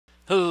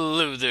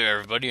Hello there,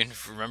 everybody, and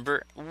if you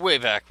remember, way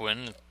back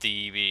when, at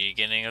the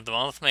beginning of the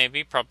month,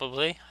 maybe,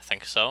 probably, I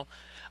think so,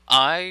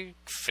 I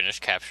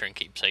finished capturing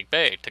Keepsake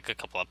Bay. It took a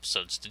couple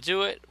episodes to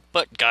do it,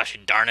 but gosh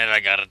darn it,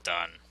 I got it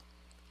done.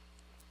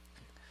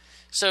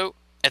 So,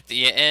 at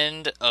the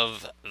end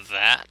of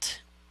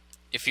that,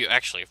 if you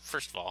actually,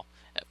 first of all,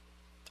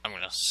 I'm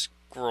going to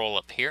scroll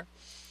up here.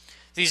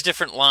 These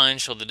different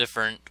lines show the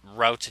different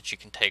routes that you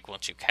can take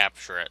once you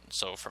capture it.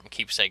 So from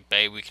Keepsake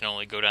Bay, we can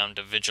only go down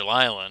to Vigil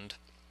Island.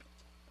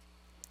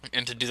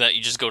 And to do that,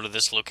 you just go to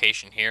this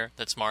location here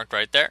that's marked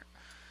right there.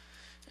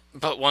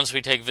 But once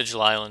we take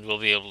Vigil Island, we'll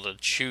be able to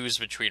choose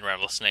between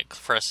Rattlesnake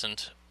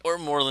Crescent or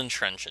Moorland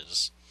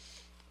Trenches.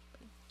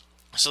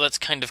 So that's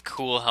kind of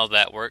cool how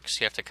that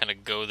works. You have to kind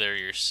of go there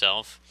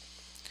yourself.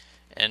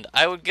 And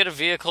I would get a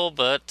vehicle,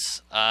 but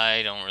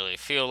I don't really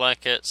feel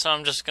like it, so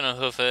I'm just going to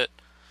hoof it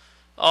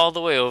all the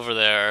way over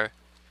there.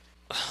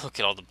 Look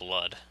at all the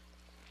blood.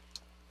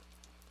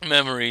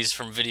 Memories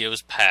from videos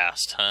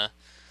past, huh?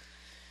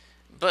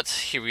 But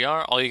here we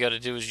are. All you gotta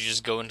do is you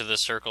just go into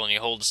this circle and you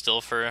hold still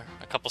for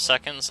a couple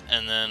seconds,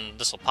 and then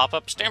this will pop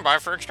up, stand by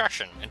for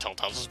extraction. Intel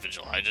tells us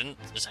Vigil Island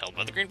is held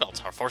by the green belts.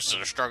 Our forces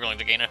are struggling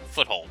to gain a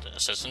foothold.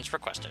 Assistance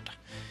requested.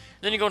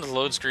 Then you go into the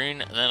load screen,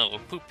 and then it'll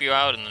poop you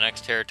out in the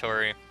next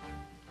territory.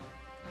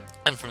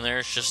 And from there,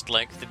 it's just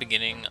like the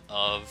beginning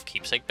of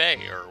Keepsake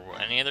Bay,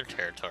 or any other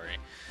territory.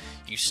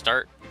 You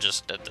start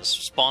just at this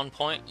spawn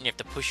point, and you have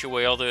to push your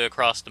way all the way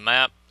across the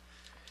map.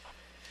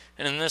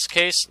 And in this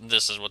case,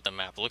 this is what the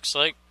map looks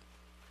like.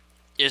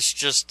 It's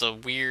just a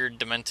weird,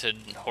 demented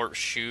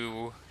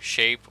horseshoe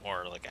shape,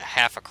 or like a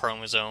half a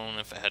chromosome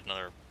if it had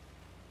another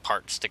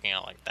part sticking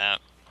out like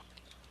that.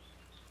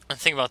 And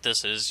the thing about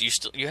this is,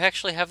 you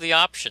actually have the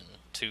option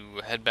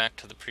to head back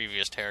to the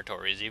previous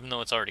territories, even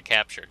though it's already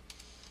captured.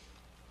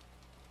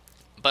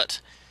 But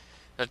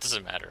that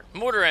doesn't matter.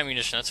 Mortar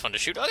ammunition, that's fun to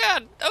shoot. Oh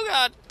god! Oh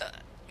god!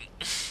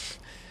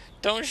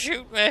 Don't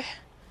shoot me!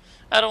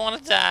 I don't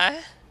want to die.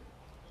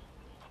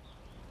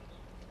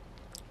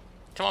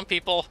 Come on,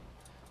 people.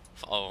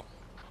 Oh.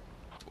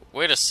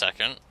 Wait a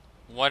second.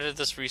 Why did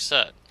this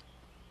reset?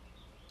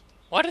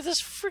 Why did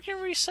this freaking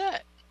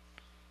reset?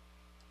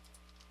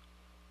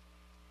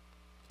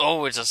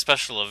 Oh, it's a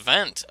special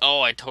event.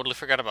 Oh, I totally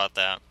forgot about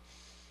that.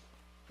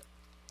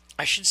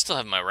 I should still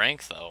have my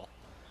rank, though.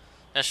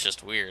 That's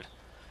just weird.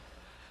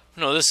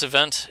 No, this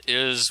event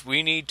is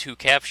we need to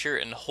capture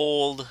and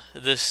hold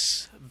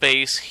this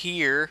base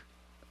here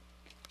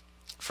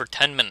for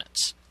 10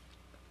 minutes.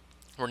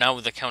 We're now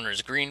with the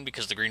counters green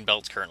because the green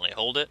belts currently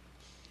hold it.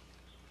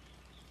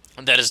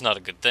 And that is not a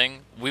good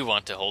thing. We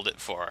want to hold it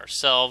for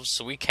ourselves,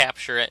 so we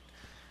capture it,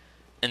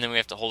 and then we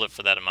have to hold it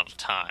for that amount of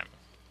time.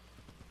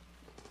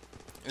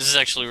 This is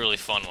actually a really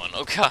fun one.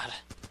 Oh god.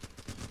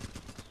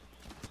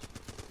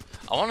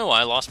 I wonder why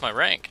I lost my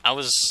rank. I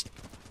was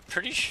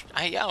pretty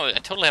yeah, I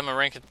totally had my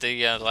rank at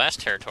the last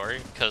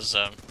territory, because,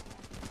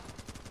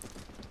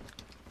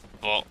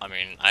 well, I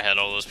mean, I had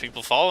all those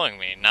people following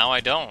me. Now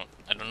I don't.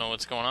 I don't know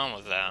what's going on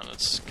with that.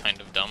 That's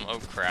kind of dumb. Oh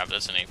crap,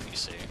 that's an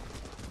APC.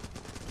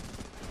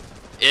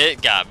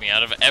 It got me.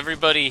 Out of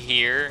everybody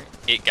here,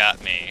 it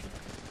got me.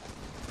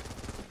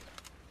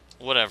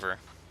 Whatever.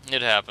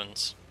 It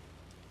happens.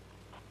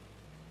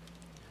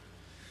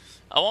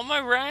 I want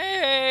my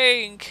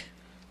rank!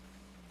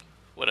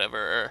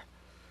 Whatever.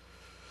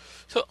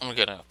 So I'm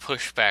gonna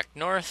push back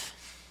north.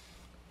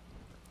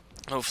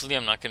 Hopefully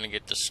I'm not gonna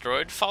get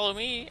destroyed. Follow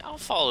me, I'll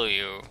follow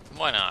you.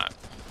 Why not?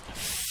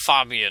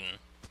 Fabian.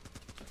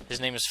 His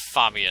name is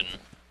Fabian.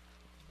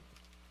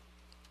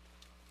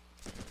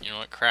 You know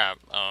what, crap.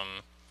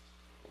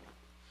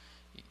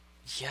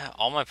 Yeah,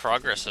 all my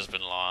progress has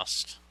been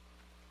lost.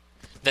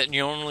 That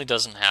normally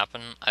doesn't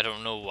happen. I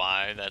don't know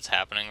why that's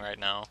happening right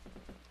now.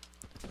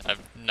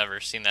 I've never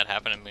seen that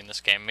happen to me in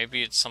this game.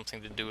 Maybe it's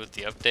something to do with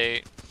the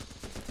update.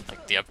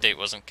 Like, the update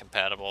wasn't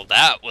compatible.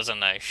 That was a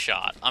nice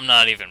shot. I'm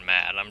not even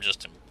mad. I'm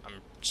just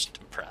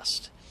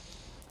impressed.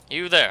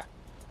 You there.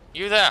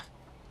 You there.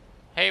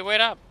 Hey,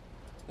 wait up.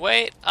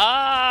 Wait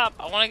up.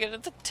 I want to get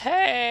at the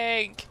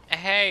tank.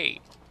 Hey.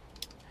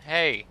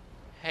 Hey.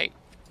 Hey.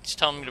 He's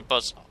telling me to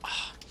buzz.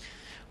 Oh,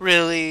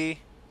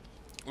 really?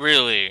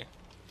 Really?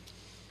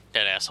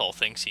 That asshole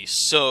thinks he's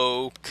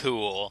so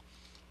cool.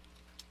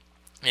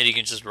 And he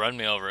can just run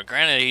me over.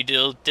 Granted, he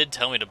did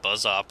tell me to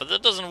buzz off, but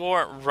that doesn't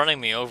warrant running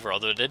me over,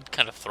 although it did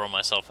kind of throw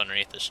myself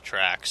underneath his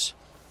tracks.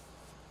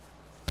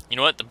 You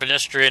know what? The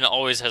pedestrian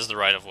always has the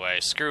right of way.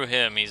 Screw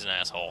him, he's an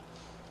asshole.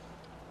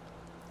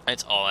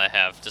 That's all I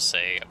have to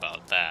say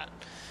about that.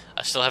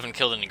 I still haven't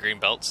killed any green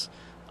belts.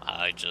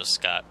 I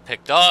just got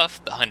picked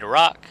off behind a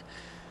rock,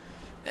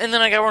 and then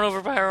I got run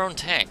over by our own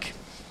tank.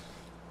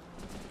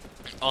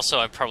 Also,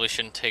 I probably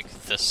shouldn't take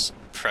this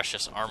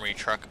precious armory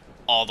truck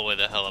all the way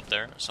the hell up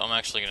there, so I'm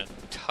actually going to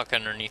tuck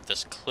underneath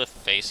this cliff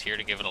face here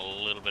to give it a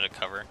little bit of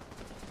cover.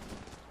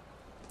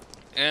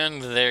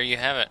 And there you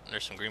have it.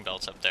 There's some green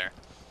belts up there.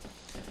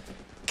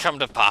 Come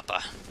to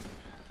Papa.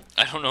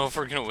 I don't know if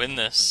we're going to win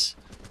this.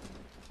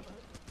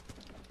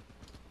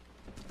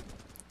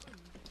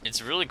 It's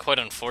really quite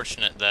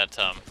unfortunate that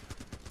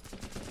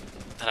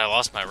that I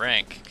lost my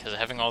rank, because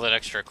having all that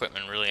extra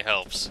equipment really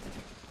helps.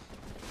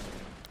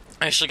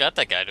 I actually got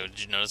that guy, did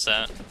you notice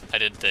that? I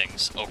did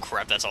things. Oh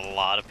crap, that's a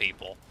lot of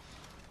people.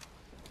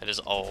 That is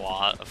a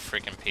lot of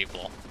freaking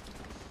people.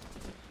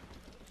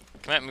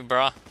 Come at me,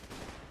 brah.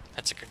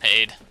 That's a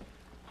grenade.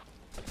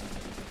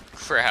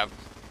 Crap.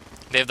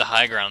 They have the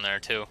high ground there,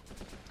 too.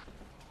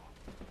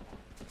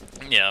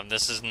 Yeah,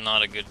 this is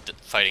not a good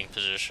fighting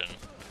position.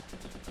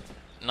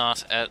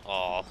 Not at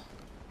all.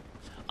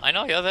 I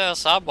know you're there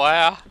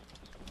somewhere.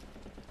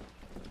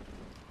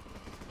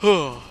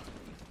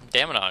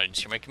 Damn it,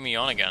 audience, you're making me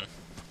yawn again.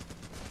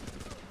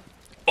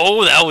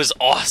 Oh, that was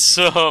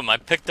awesome! I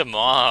picked him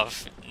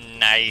off.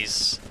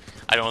 Nice.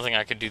 I don't think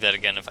I could do that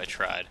again if I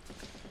tried.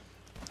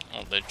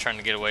 Oh, they're trying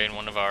to get away in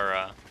one of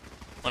our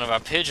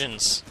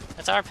pigeons.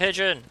 That's our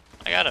pigeon.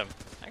 I got him.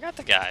 I got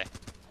the guy.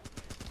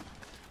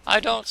 I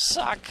don't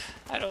suck.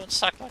 I don't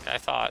suck like I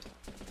thought.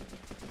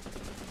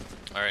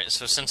 Alright,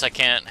 so since I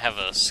can't have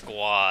a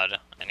squad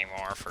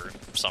anymore for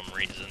some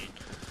reason,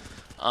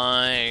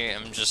 I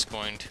am just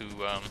going to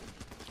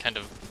kind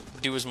of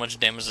do as much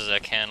damage as I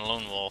can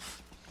lone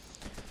wolf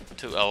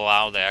to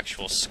allow the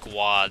actual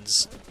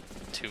squads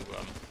to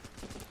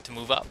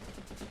move up.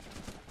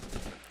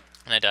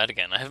 And I died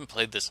again. I haven't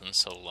played this in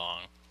so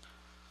long.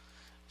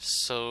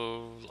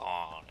 So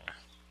long.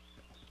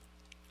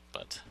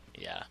 But,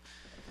 yeah.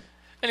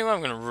 Anyway, I'm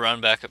going to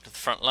run back up to the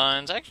front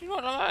lines. Actually, you know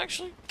what? I'm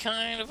actually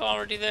kind of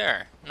already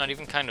there. Not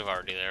even kind of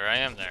already there. I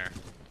am there.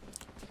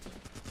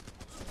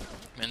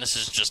 Man, this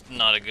is just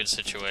not a good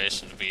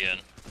situation to be in.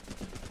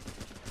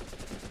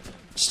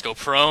 Just go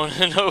prone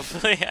and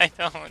hopefully I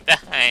don't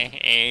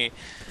die.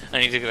 I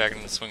need to get back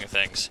into the swing of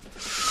things.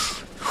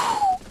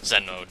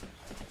 Zen mode.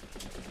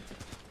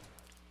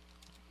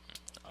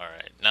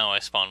 Alright, now I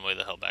spawn way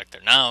the hell back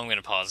there. Now I'm going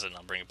to pause it and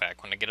I'll bring it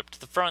back when I get up to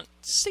the front.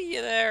 See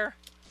you there!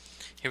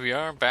 Here we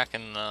are, back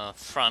in the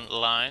front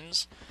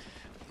lines.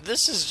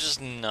 This is just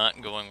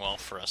not going well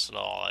for us at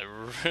all. I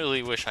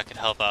really wish I could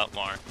help out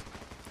more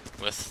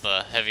with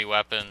the heavy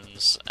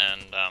weapons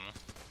and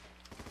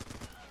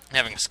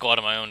having a squad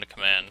of my own to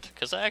command.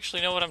 Because I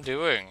actually know what I'm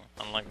doing,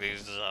 unlike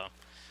these,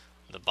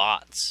 the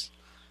bots.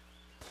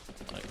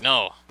 Like,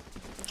 no.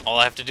 All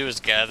I have to do is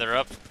gather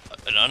up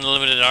an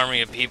unlimited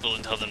army of people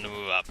and tell them to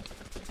move up,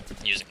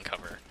 using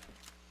cover.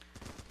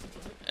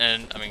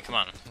 And, I mean, come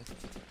on.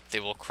 They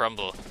will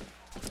crumble.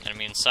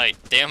 Enemy in sight.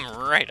 Damn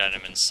right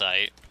I'm in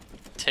sight.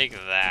 Take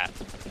that.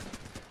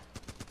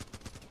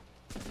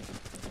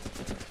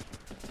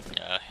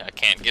 I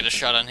can't get a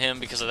shot on him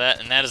because of that,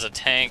 and that is a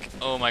tank.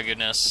 Oh my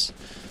goodness.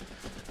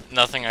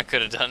 Nothing I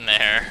could have done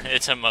there.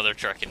 It's a mother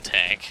trucking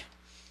tank.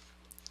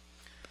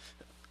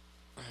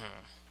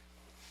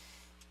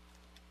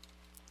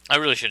 I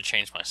really should have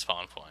changed my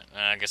spawn point.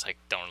 I guess I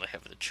don't really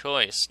have the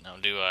choice now,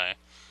 do I?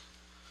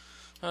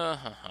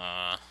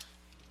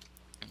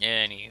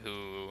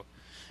 Anywho.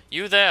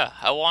 You there!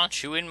 I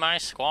want you in my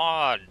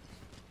squad!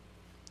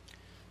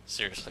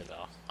 Seriously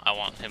though, I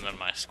want him in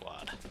my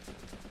squad.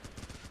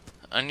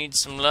 I need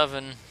some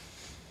lovin'.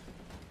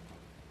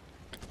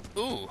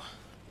 Ooh.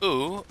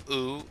 Ooh,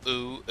 ooh,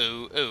 ooh,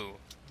 ooh, ooh.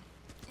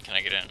 Can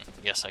I get in?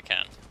 Yes, I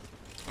can.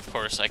 Of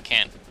course, I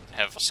can't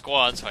have a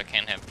squad, so I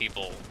can't have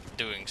people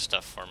doing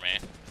stuff for me.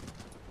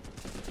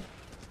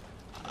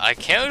 I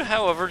can,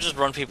 however, just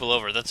run people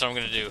over. That's what I'm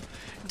gonna do.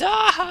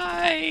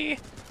 Die!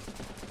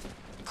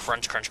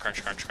 Crunch, crunch,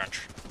 crunch, crunch, crunch.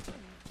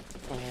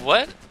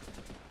 What?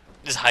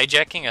 Is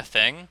hijacking a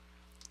thing?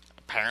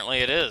 Apparently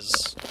it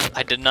is.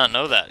 I did not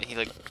know that. He,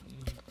 like,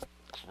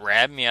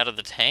 grabbed me out of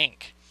the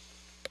tank.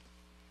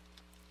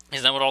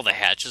 Isn't that what all the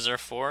hatches are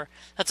for?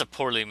 That's a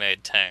poorly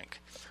made tank.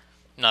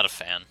 Not a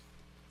fan.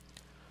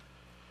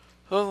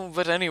 Oh,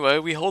 but anyway,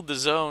 we hold the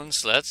zone,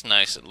 so that's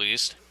nice at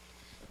least.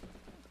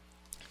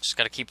 Just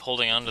gotta keep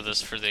holding on to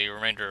this for the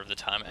remainder of the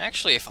time.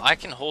 Actually, if I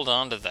can hold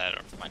on to that,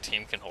 or my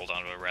team can hold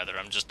on to it rather,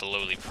 I'm just a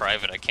lowly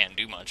private, I can't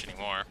do much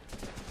anymore.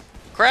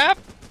 Crap!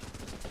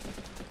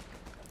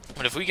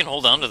 But if we can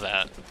hold on to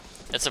that,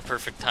 that's a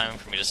perfect time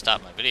for me to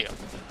stop my video.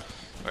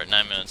 We're at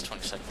 9 minutes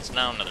 20 seconds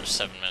now, another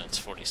 7 minutes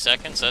 40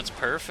 seconds, that's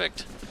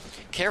perfect.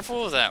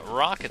 Careful with that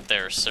rocket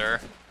there, sir.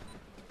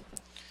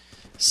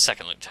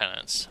 Second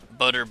lieutenants.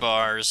 Butter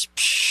bars.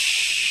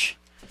 Psh.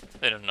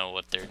 They don't know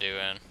what they're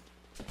doing.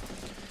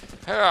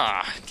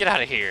 Ah, get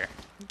out of here.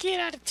 Get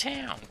out of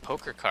town.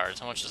 Poker cards,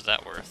 how much is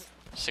that worth?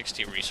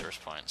 60 resource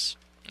points.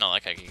 Not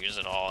like I could use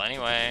it all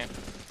anyway.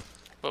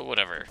 But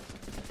whatever.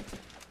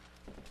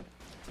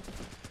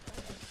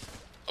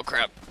 Oh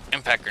crap.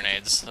 Impact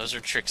grenades. Those are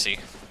tricksy.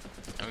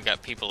 And we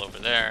got people over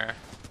there.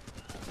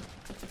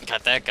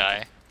 Got that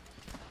guy.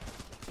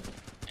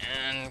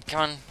 And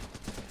come on.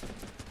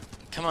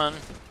 Come on.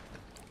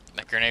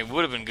 That grenade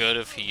would have been good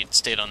if he'd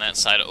stayed on that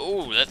side.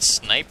 Oh, that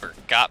sniper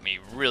got me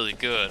really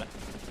good.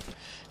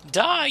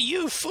 Die,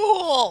 you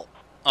fool!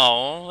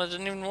 Oh, that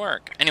didn't even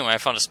work. Anyway, I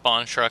found a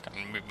spawn truck. I'm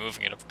going to be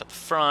moving it up to the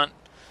front.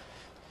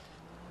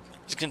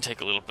 It's going to take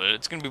a little bit.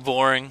 It's going to be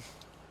boring.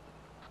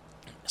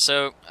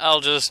 So, I'll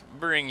just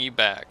bring you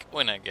back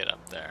when I get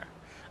up there.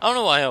 I don't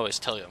know why I always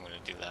tell you I'm going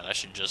to do that. I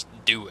should just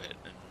do it.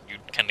 And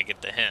you'd kind of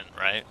get the hint,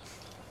 right?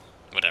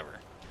 Whatever.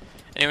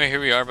 Anyway, here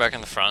we are back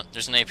in the front.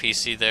 There's an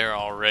APC there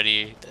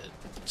already that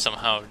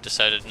somehow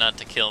decided not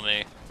to kill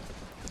me.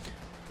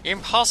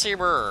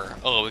 Impossible!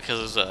 Oh,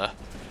 because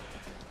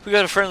we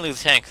got a friendly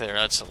tank there.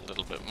 That's a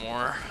little bit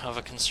more of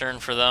a concern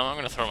for them. I'm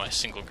going to throw my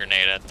single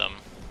grenade at them.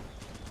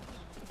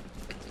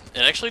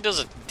 It actually does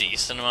a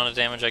decent amount of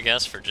damage, I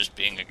guess, for just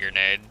being a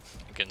grenade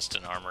against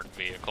an armored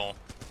vehicle.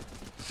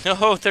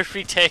 No, they're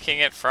retaking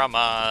it from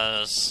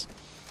us!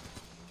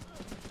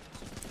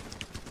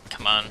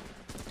 Come on.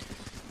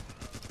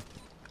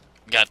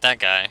 Got that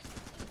guy.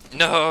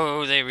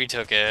 No, they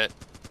retook it.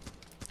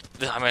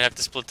 I might have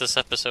to split this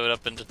episode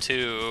up into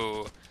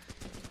 2.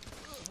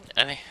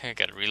 I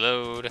gotta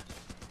reload.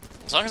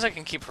 As long as I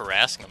can keep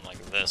harassing them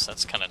like this,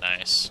 that's kind of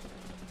nice.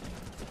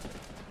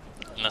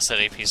 Unless that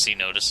APC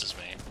notices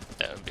me.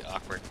 That would be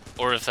awkward.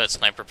 Or if that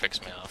sniper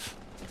picks me off.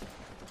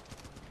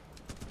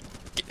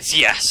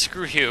 Yeah,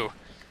 screw you.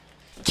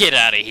 Get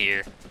out of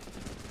here.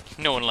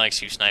 No one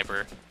likes you,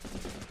 sniper.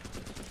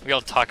 We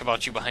all talk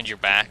about you behind your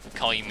back,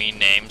 call you mean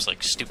names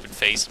like stupid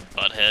face and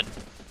butthead.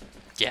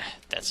 Yeah,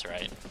 that's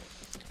right.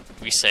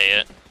 We say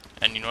it,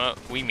 and you know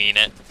what? We mean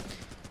it.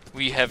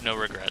 We have no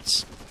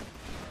regrets.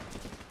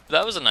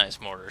 That was a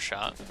nice mortar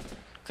shot.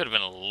 Could have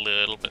been a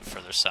little bit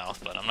further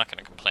south, but I'm not going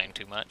to complain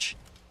too much.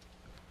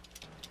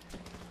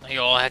 You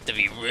all have to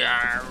be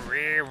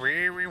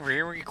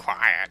very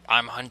quiet.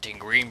 I'm hunting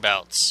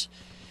greenbelts.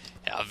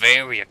 They are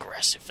very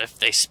aggressive. If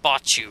they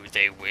spot you,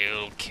 they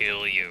will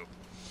kill you.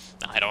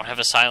 I don't have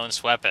a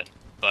silenced weapon,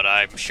 but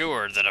I'm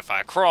sure that if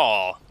I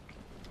crawl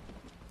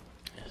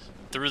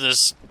through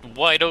this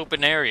wide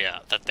open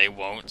area, that they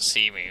won't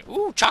see me.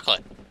 Ooh,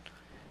 chocolate!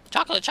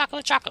 Chocolate,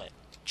 chocolate, chocolate!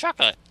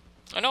 Chocolate!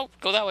 Oh no,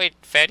 go that way,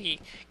 fatty.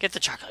 Get the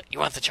chocolate. You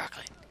want the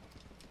chocolate.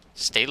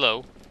 Stay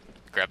low.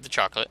 Grab the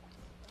chocolate.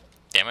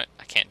 Damn it,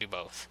 I can't do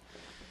both.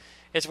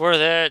 It's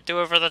worth it.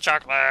 Do it for the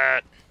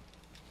chocolate.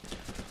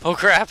 Oh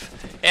crap!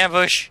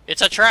 Ambush!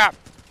 It's a trap!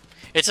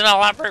 It's an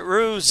elaborate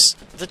ruse!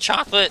 The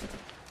chocolate!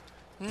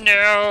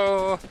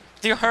 No!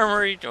 The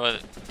armory...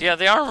 yeah,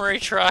 the armory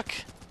truck!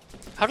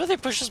 How do they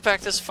push us back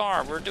this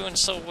far? We're doing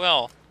so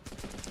well.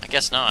 I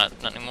guess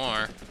not. Not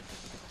anymore.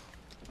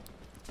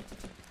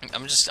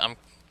 I'm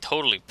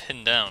totally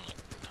pinned down. Like,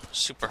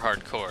 super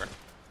hardcore.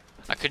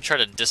 I could try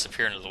to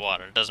disappear into the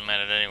water. It doesn't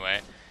matter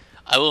anyway.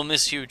 I will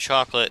miss you,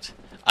 chocolate.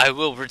 I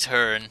will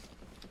return.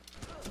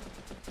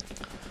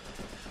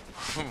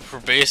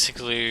 We're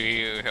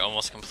basically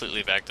almost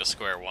completely back to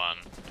square one.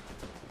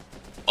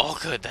 Oh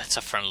good, that's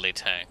a friendly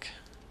tank.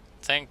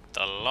 Thank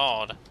the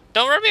Lord.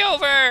 Don't run me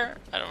over!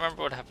 I don't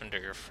remember what happened to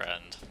your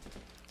friend.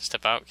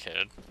 Step out,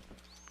 kid.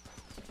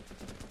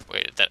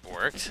 Wait, that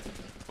worked?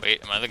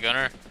 Wait, am I the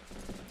gunner?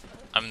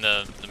 I'm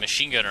the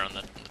machine gunner on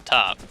the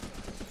top.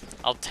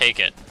 I'll take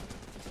it.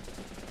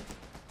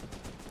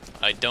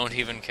 I don't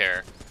even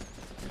care.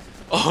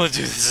 Oh,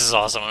 dude, this is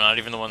awesome. I'm not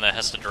even the one that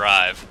has to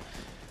drive.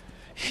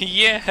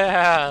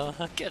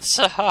 Yeah, get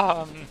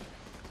some.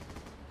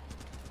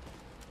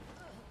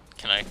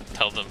 Can I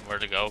tell them where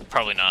to go?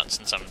 Probably not,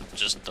 since I'm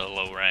just a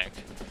low rank.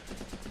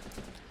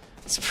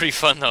 It's pretty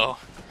fun, though.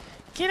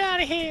 Get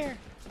out of here!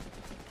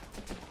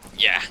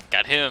 Yeah,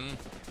 got him.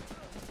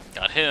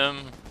 Got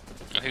him.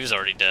 Oh, he was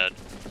already dead.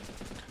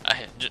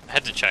 I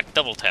had to check.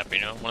 Double tap,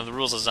 you know? One of the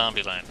rules of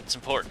Zombieland. It's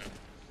important.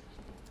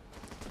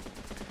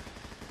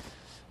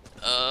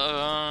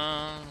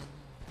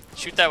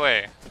 Shoot that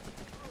way.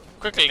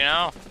 Quickly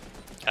now.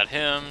 Got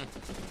him.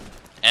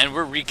 And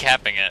we're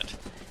recapping it.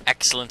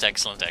 Excellent,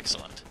 excellent,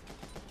 excellent.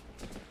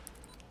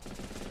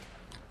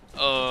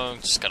 Oh,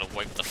 just gotta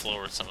wipe the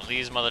floor with some of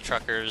these mother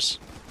truckers.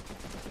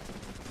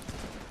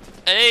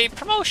 Hey,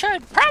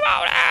 promotion!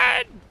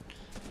 Promoted!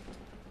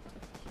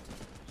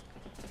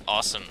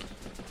 Awesome.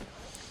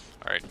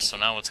 Alright, so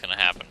now what's gonna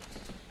happen?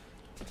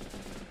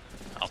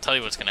 I'll tell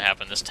you what's gonna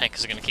happen. This tank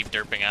is gonna keep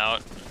derping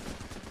out.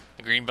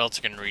 The green belts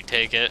are gonna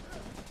retake it.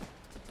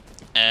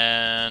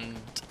 And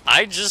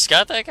I just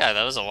got that guy.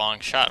 That was a long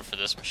shot for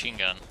this machine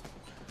gun.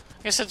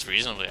 I guess it's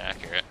reasonably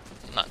accurate.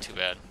 Not too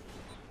bad.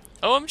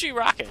 OMG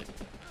rocket!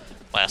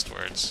 Last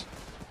words.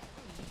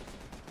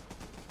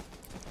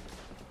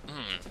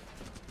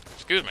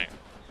 Excuse me.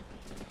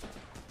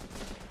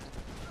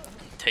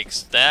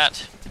 Takes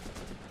that.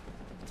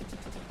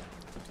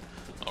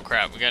 Oh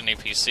crap, we got an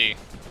APC.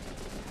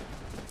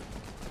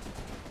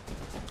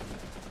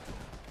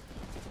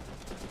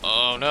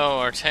 Oh no,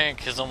 our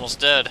tank is almost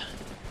dead.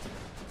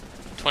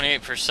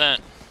 28%.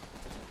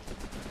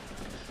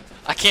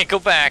 I can't go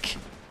back!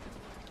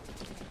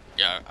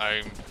 Yeah,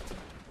 I'm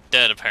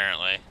dead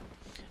apparently.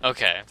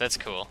 Okay, that's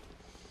cool.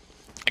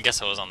 I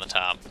guess I was on the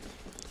top.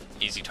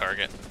 Easy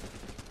target.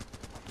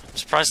 I'm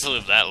surprised to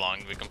live that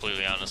long, to be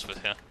completely honest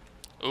with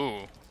you.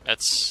 Ooh,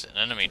 that's an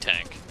enemy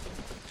tank.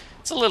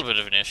 It's a little bit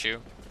of an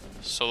issue.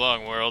 So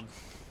long, world.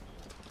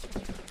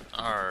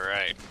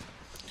 Alright.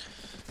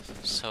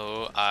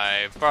 So,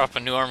 I brought up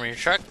a new armory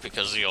truck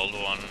because the old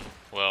one,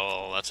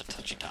 well, that's a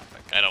touchy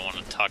topic. I don't want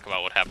to talk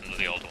about what happened to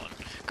the old one.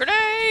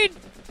 Grenade!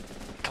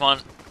 Come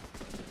on.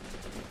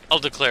 I'll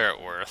declare it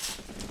worth.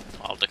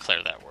 I'll declare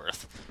declare that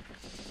worth.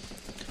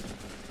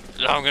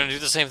 I'm gonna do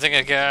the same thing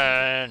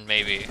again,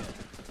 maybe.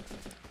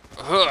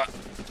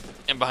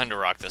 And behind a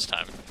rock this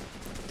time.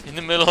 In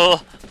the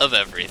middle of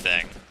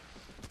everything.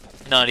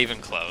 Not even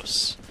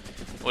close.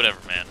 Whatever,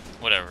 man.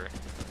 Whatever.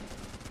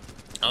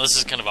 Now this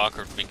is kind of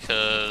awkward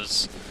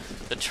because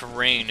the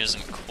terrain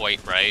isn't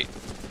quite right.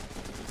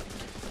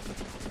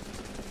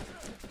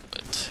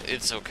 But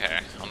it's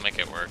okay. I'll make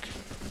it work.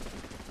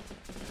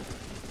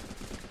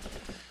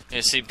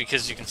 You see,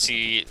 because you can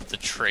see the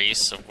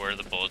trace of where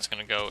the bullet's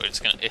gonna go,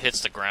 it hits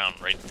the ground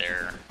right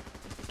there.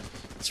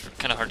 It's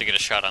kind of hard to get a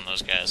shot on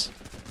those guys.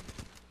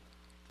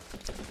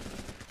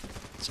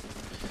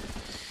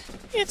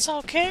 It's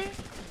okay.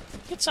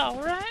 It's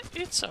alright.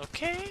 It's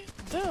okay.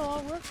 They'll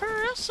all work for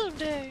us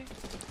someday.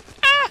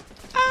 Ah!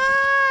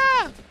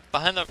 Ah!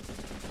 Behind the...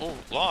 Oh,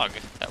 log.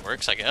 That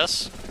works, I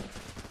guess.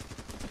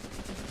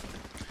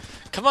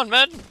 Come on,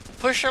 men!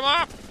 Push him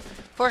up!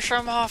 Push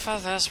him off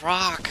of this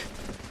rock!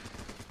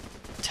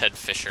 Ted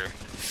Fisher.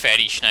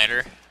 Fatty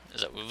Schneider.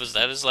 Was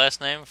that his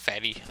last name?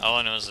 Fatty? All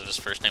I know is that his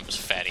first name was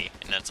Fatty,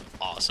 and that's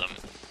awesome.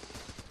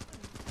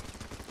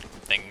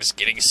 Things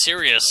getting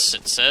serious,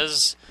 it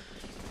says.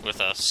 With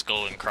a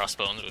skull and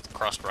crossbones with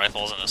crossed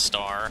rifles and a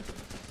star.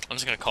 I'm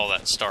just gonna call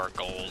that star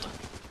gold.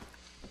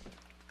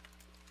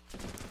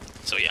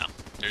 So yeah,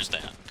 there's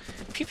that.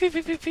 Pew pew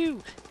pew pew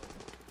pew!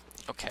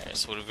 Okay,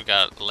 so what have we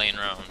got laying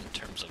around in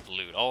terms of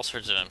loot? All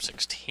sorts of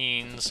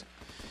M16s.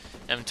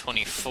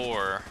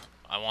 M24.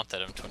 I want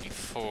that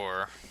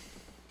M24.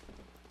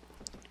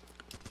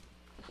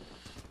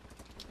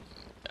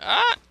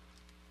 Ah!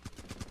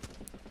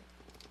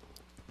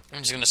 I'm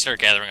just gonna start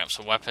gathering up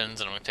some weapons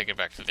and I'm gonna take it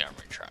back to the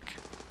armory truck.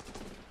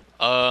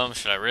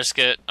 Should I risk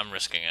it? I'm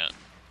risking it.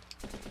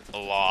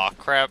 Aw,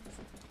 crap.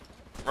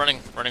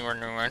 Running.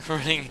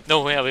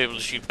 No way I'll be able to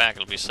shoot back,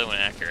 it'll be so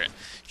inaccurate.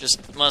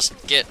 Just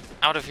must get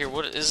out of here.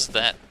 What is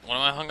that? What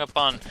am I hung up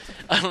on?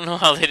 I don't know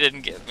how they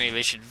didn't get me.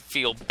 They should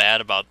feel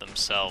bad about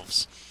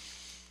themselves.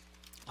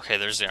 Okay,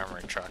 there's the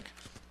armory truck.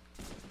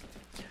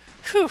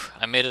 Whew,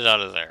 I made it out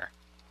of there.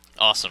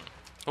 Awesome.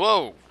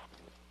 Whoa!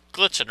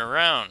 Glitching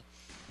around.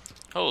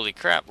 Holy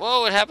crap.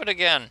 Whoa, it happened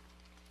again.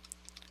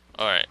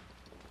 Alright.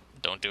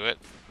 Don't do it.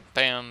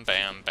 Bam,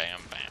 bam,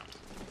 bam, bam.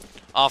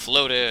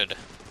 Offloaded.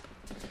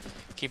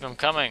 Keep them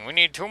coming. We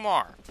need 2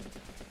 more.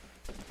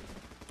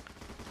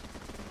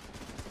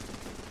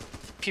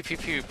 Pew, pew,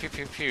 pew, pew,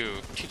 pew, pew.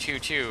 Choo, choo,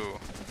 choo.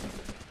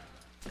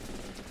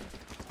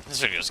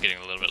 This video's getting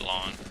a little bit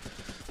long.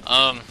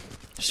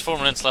 There's 4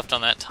 minutes left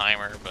on that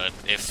timer, but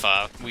if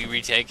we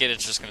retake it,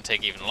 it's just going to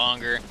take even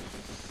longer.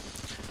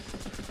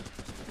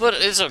 But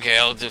it's okay.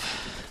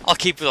 I'll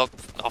keep it up.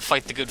 I'll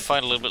fight the good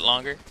fight a little bit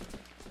longer.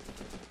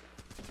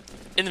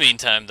 In the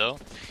meantime, though,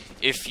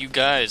 if you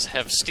guys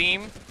have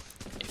Steam,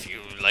 if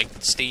you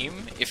like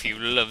Steam, if you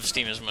love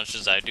Steam as much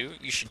as I do,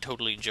 you should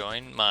totally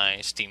join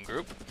my Steam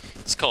group.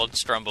 It's called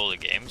Stromboli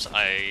Games.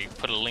 I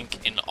put a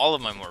link in all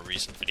of my more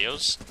recent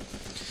videos.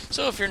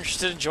 So if you're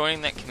interested in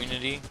joining that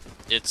community,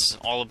 it's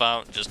all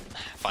about just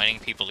finding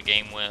people to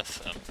game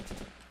with.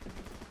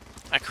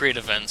 I create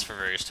events for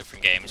various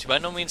different games. You by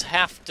no means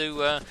have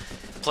to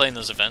play in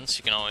those events.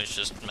 You can always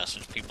just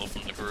message people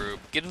from the group,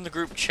 get in the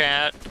group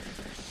chat,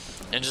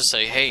 and just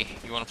say, hey,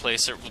 you want to play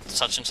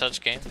such and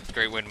such game? It's a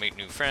great way to meet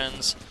new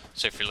friends.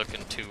 So if you're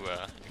looking to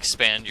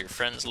expand your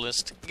friends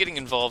list, getting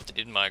involved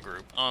in my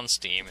group on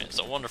Steam is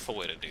a wonderful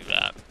way to do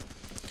that.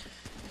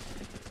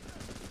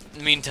 In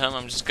the meantime,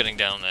 I'm just getting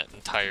down that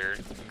entire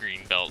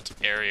green belt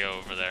area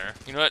over there.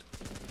 You know what?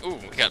 Ooh,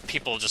 we got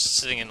people just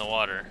sitting in the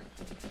water.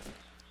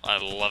 I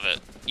love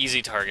it.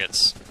 Easy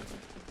targets.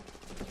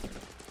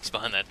 He's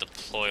behind that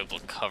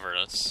deployable cover.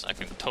 I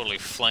can totally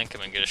flank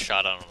him and get a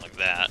shot on him like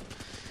that.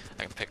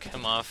 I can pick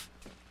him off.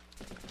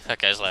 That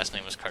guy's last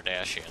name was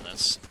Kardashian.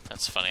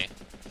 That's funny.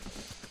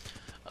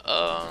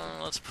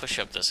 Let's push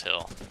up this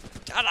hill.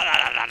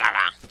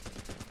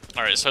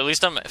 Alright, so at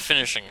least I'm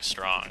finishing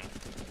strong.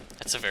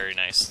 That's a very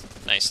nice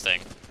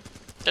thing.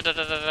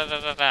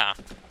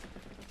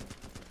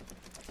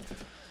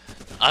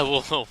 I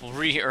will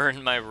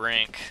re-earn my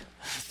rank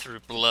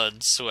through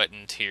blood, sweat,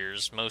 and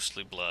tears.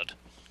 Mostly blood.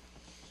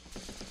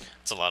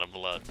 It's a lot of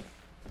blood.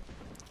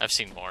 I've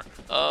seen more.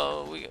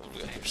 Oh, we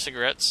got here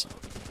cigarettes.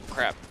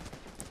 Crap.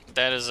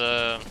 That is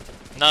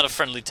not a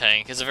friendly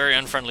tank. It's a very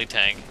unfriendly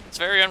tank. It's a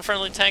very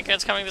unfriendly tank, and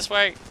it's coming this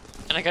way.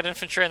 And I got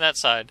infantry on that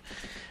side.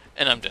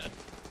 And I'm dead.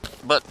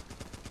 But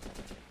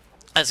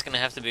that's going to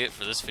have to be it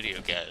for this video,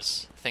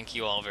 guys. Thank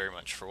you all very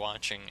much for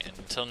watching, and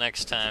until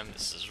next time,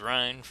 this is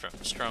Ryan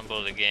from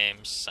Stromboli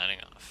Games, signing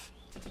off.